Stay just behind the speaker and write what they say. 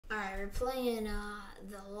Alright, we're playing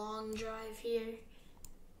the long drive here.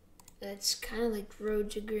 It's kind of like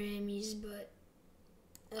Road to Grammys, but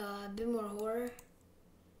a bit more horror.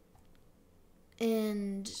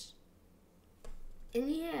 And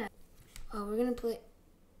yeah, we're gonna play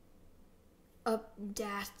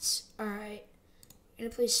Updats. Alright, we're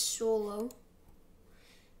gonna play solo.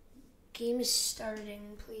 Game is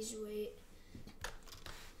starting, please wait.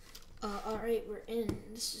 Alright, we're in.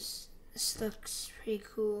 This looks pretty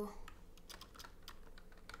cool.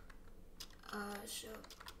 So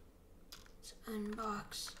let's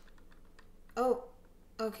unbox. Oh,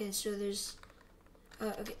 okay, so there's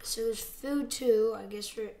there's food too, I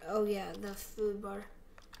guess oh yeah, the food bar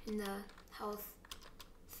and the health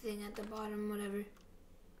thing at the bottom, whatever.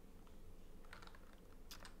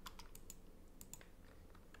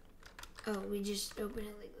 Oh, we just open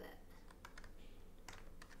it like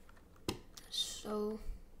that. So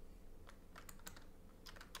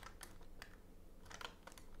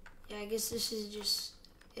yeah, I guess this is just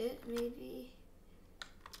it, maybe.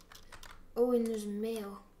 Oh, and there's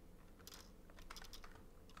mail.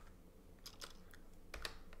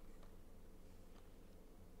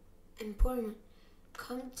 Important.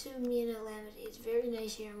 Come to me in Atlanta. It's very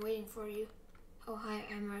nice here. I'm waiting for you. Oh, hi,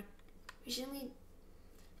 I'm Mark.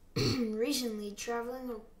 Recently,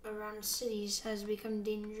 traveling around cities has become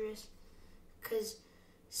dangerous because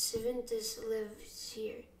civilians live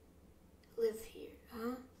here,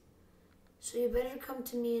 huh? So you better come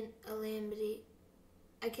to me in Alamedy.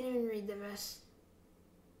 I can't even read the rest.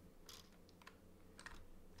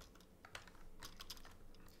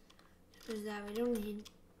 What is that? We don't need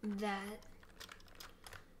that.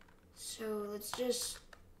 So let's just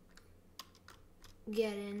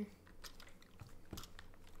get in.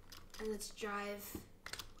 And let's drive.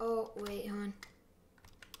 Oh, wait, hold on.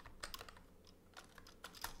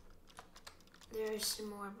 There are some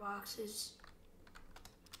more boxes.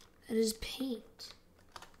 That is paint.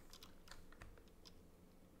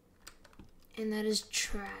 And that is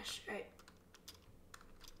trash. All right.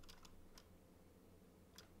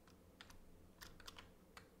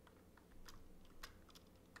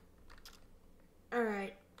 All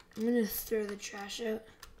right. I'm gonna throw the trash out.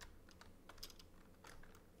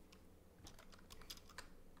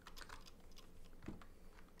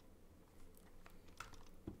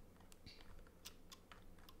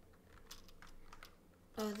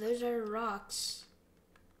 Oh, those are rocks.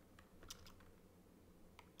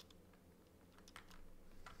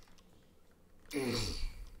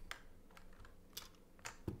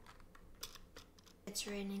 It's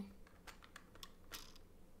raining.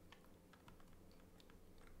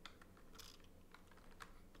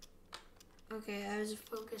 Okay, I was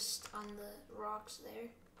focused on the rocks there.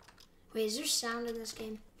 Wait, is there sound in this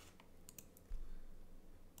game?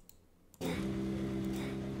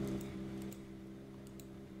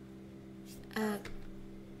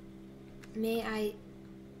 May I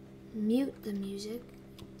mute the music?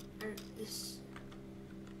 Or this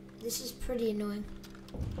is pretty annoying.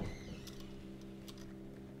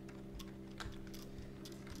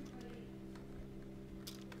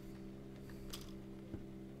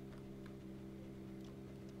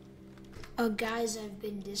 Guys, I've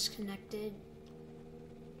been disconnected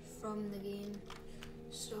from the game,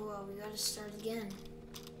 so we gotta start again.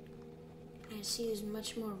 I see there's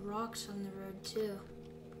much more rocks on the road too.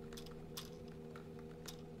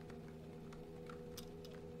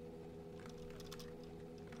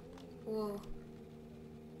 Whoa.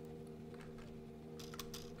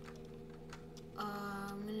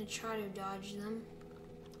 I'm gonna try to dodge them.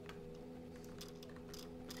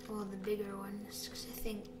 Well, the bigger ones, because I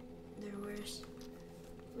think they're worse.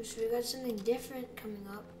 So we got something different coming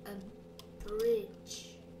up. A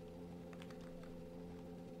bridge.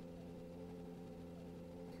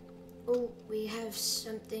 Oh, we have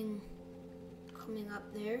something coming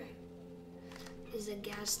up there. Is a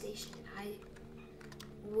gas station. I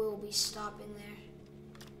will be stopping there.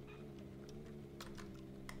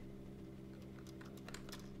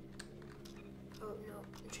 Oh no,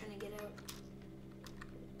 I'm trying to get out.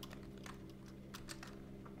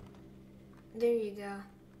 There you go.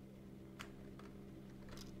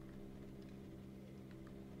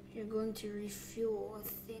 You're going to refuel, I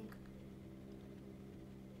think.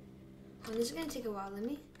 Oh, this is gonna take a while. Let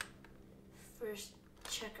me first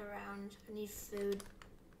check around. I need food.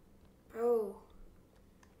 Bro,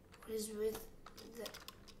 what is with the...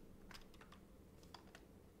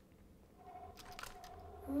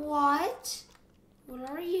 What? What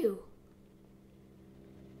are you?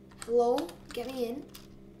 Hello? Get me in.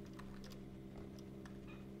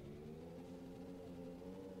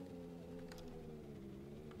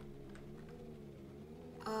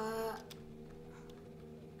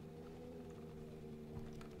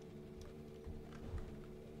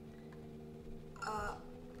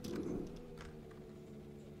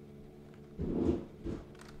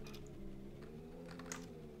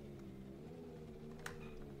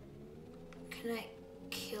 Can I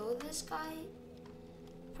kill this guy?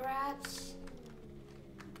 Perhaps?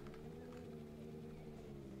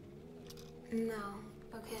 No.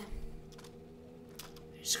 Okay.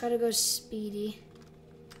 Just gotta go speedy.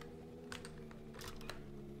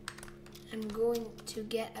 I'm going to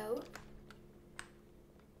get out.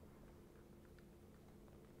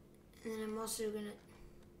 And then I'm also gonna...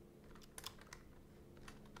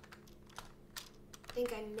 I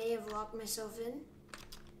think I may have locked myself in.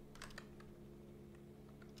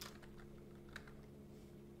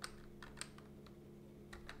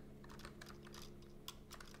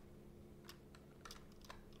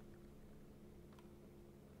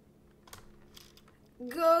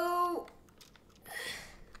 Go!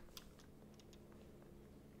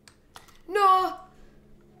 No!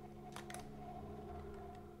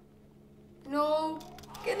 No!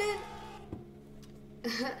 Get in!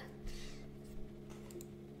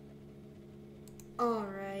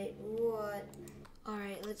 Alright, what?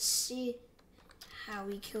 Alright, let's see how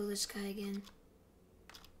we kill this guy again.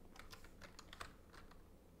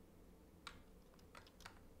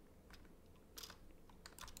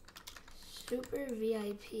 Super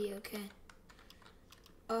VIP, okay.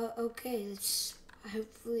 Okay, let's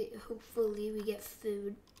hopefully we get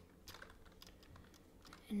food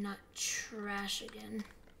and not trash again,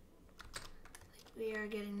 like we are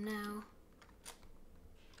getting now.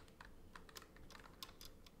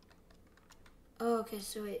 Oh, okay,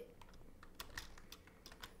 so wait,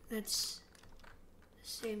 that's the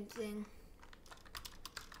same thing.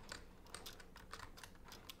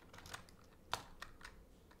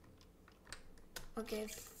 Okay,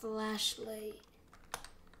 flashlight.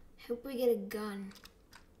 Hope we get a gun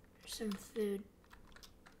or some food.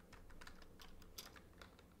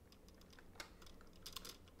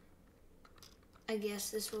 I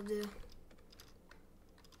guess this will do.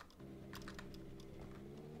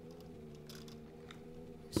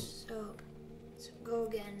 So, let's go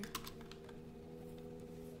again.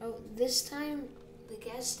 Oh, this time the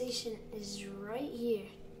gas station is right here.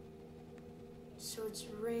 So it's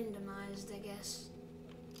randomized, I guess.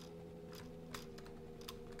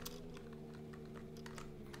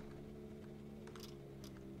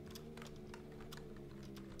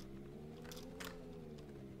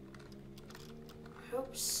 I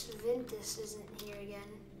hope Svintus isn't here again.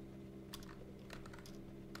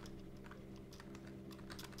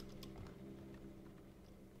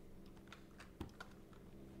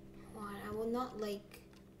 What? I will not like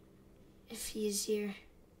if he is here.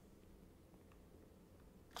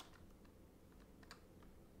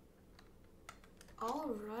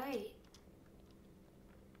 All right.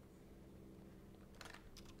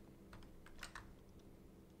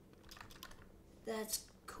 That's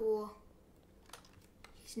cool.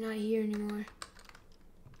 He's not here anymore.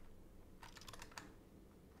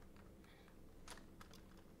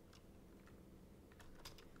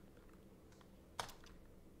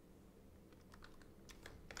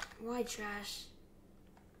 Why trash?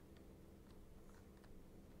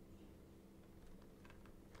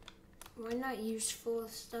 Why not useful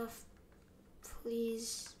stuff,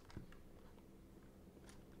 please?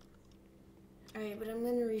 Alright, but I'm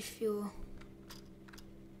gonna refuel.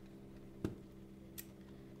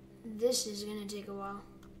 This is gonna take a while.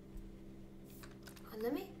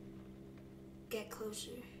 Let me get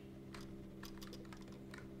closer.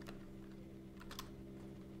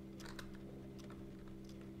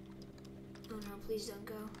 Oh no, please don't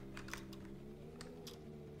go.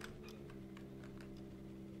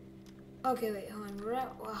 Okay, wait, hold on. We're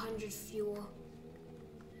at 100 fuel.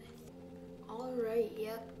 Alright,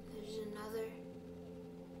 yep. There's another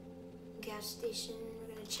gas station.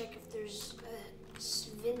 We're gonna check if there's a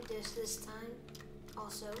Svintus this time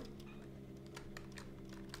also.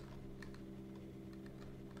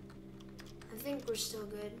 I think we're still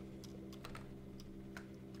good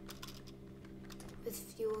with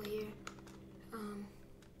fuel here.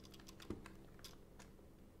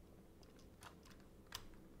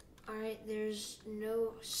 Alright, there's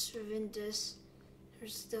no Svintus. We're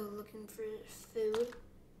still looking for food.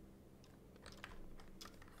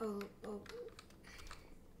 Oh.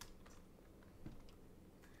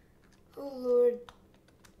 Oh Lord.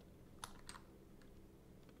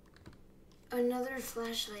 Another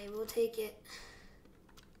flashlight, we'll take it.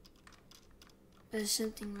 But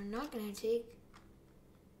something we're not gonna take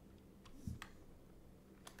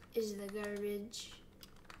is the garbage.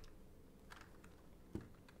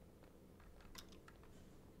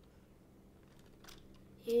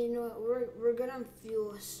 You know what, we're good on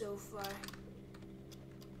fuel so far.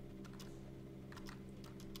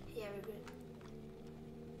 Yeah, we're good.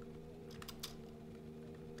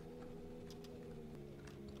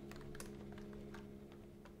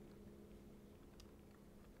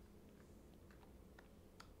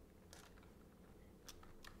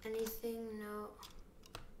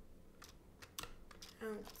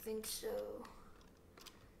 don't think so.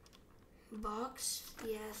 Box,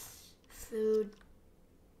 yes. Food.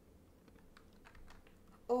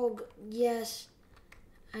 Oh, yes.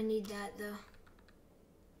 I need that though.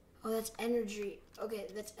 Oh, that's energy. Okay,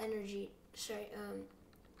 that's energy. Sorry,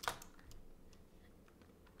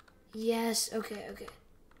 yes, okay.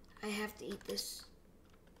 I have to eat this.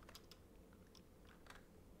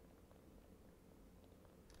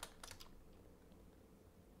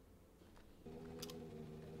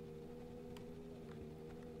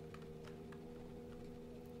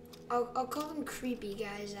 I'll call them creepy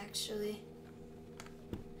guys, actually.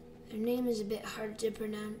 Their name is a bit hard to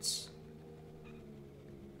pronounce.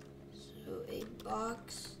 So a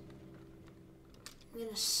box. I'm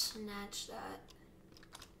gonna snatch that.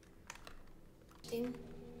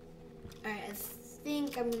 Alright, I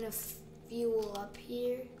think I'm gonna fuel up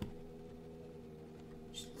here.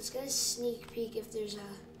 So let's get a sneak peek if there's a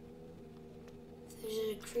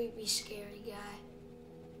creepy, scary guy.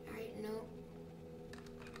 Alright, no.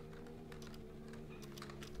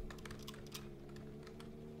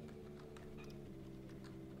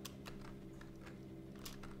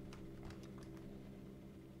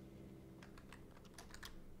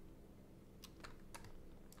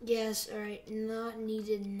 Yes, alright, not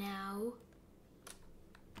needed now.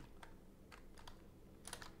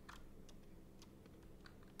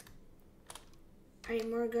 Alright,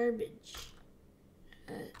 more garbage.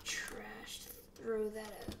 Trash, throw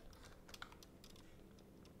that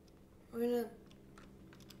out.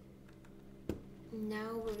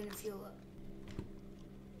 Now we're gonna fuel up.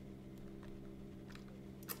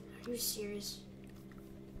 Are you serious?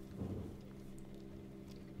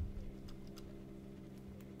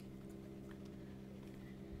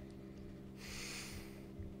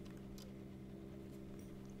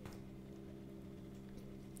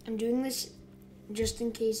 I'm doing this just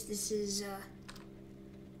in case this is,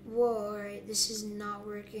 whoa, alright, this is not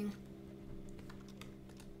working.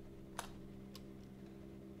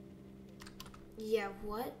 Yeah,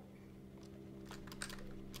 what?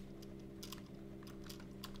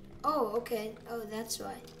 Oh, okay. Oh, that's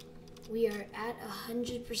why. We are at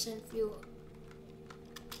 100% fuel.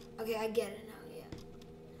 Okay, I get it now, yeah.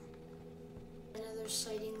 Another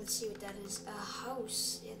sighting, let's see what that is. A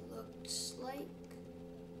house, it looks like.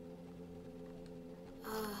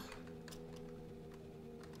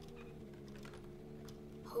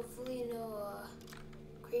 Hopefully no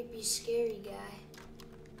creepy, scary guy.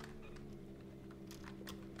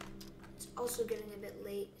 It's also getting a bit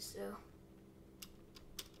late, so.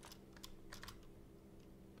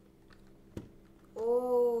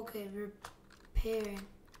 Oh, okay, repairing.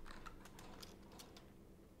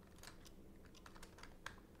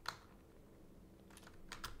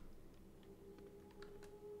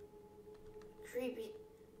 Creepy.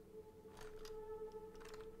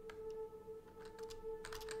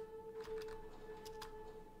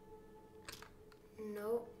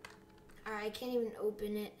 Nope. Alright, I can't even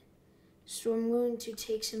open it. So I'm going to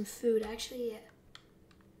take some food. Actually, yeah.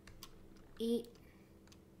 Eat.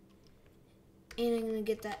 And I'm gonna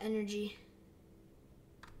get that energy.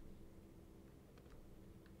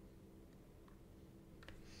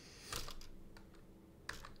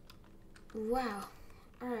 Wow.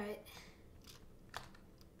 Alright.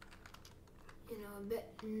 You know, a bit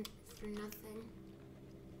for nothing.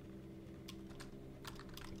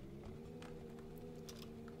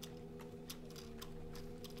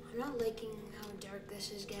 I'm not liking how dark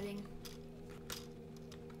this is getting.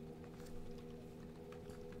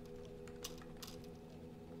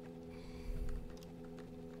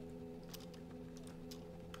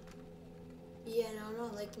 Yeah, no, I'm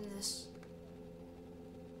not liking this.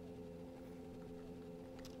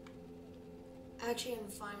 Actually, I'm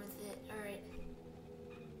fine with it. Alright.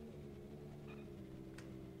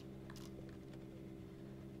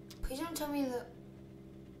 Please don't tell me that.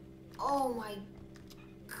 Oh my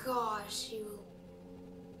gosh, you.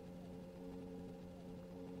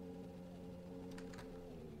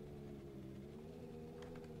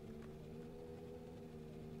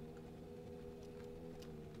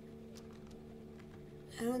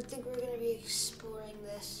 I don't think we're gonna be exploring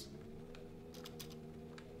this.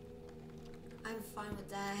 I'm fine with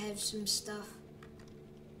that. I have some stuff.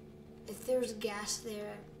 If there's gas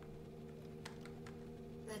there,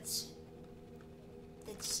 that's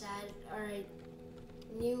sad. Alright.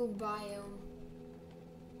 New biome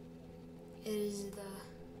is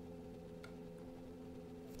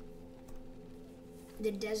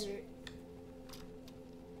the desert.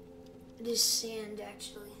 It is sand,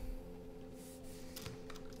 actually.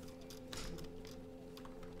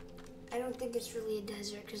 I don't think it's really a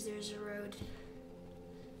desert because there's a road.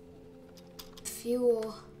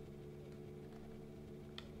 fuel.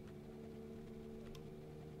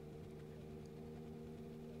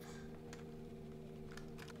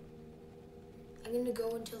 I'm gonna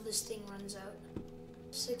go until this thing runs out.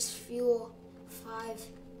 6 fuel, 5,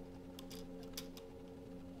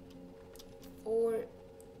 4,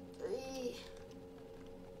 3,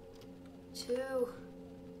 2.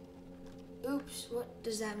 Oops, what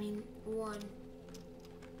does that mean? 1.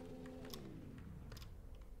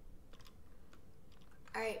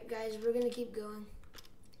 Alright, guys, we're gonna keep going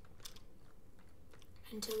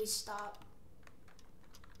until we stop.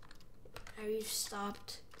 Alright, we've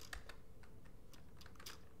stopped.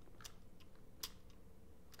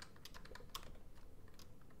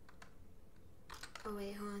 Oh,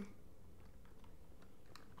 wait, hold on.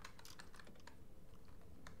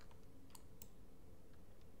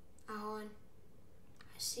 Oh, hold on.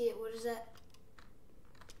 I see it. What is that?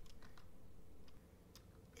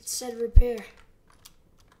 It said repair.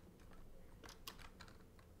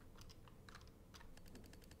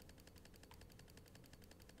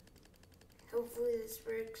 Hopefully this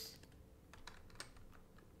works.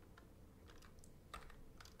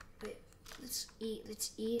 Wait, let's eat.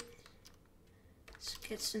 Let's eat. Let's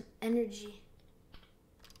get some energy.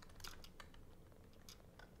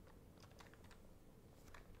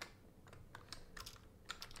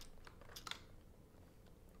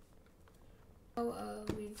 Oh,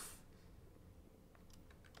 we've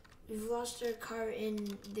lost our car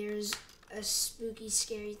and there's a spooky,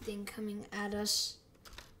 scary thing coming at us.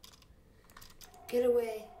 Get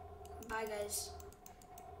away. Bye, guys.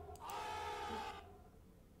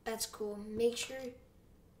 That's cool. Make sure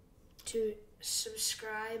to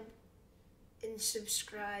subscribe and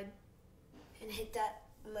hit that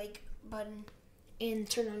like button and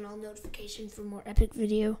turn on all notifications for more epic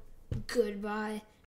video. Goodbye.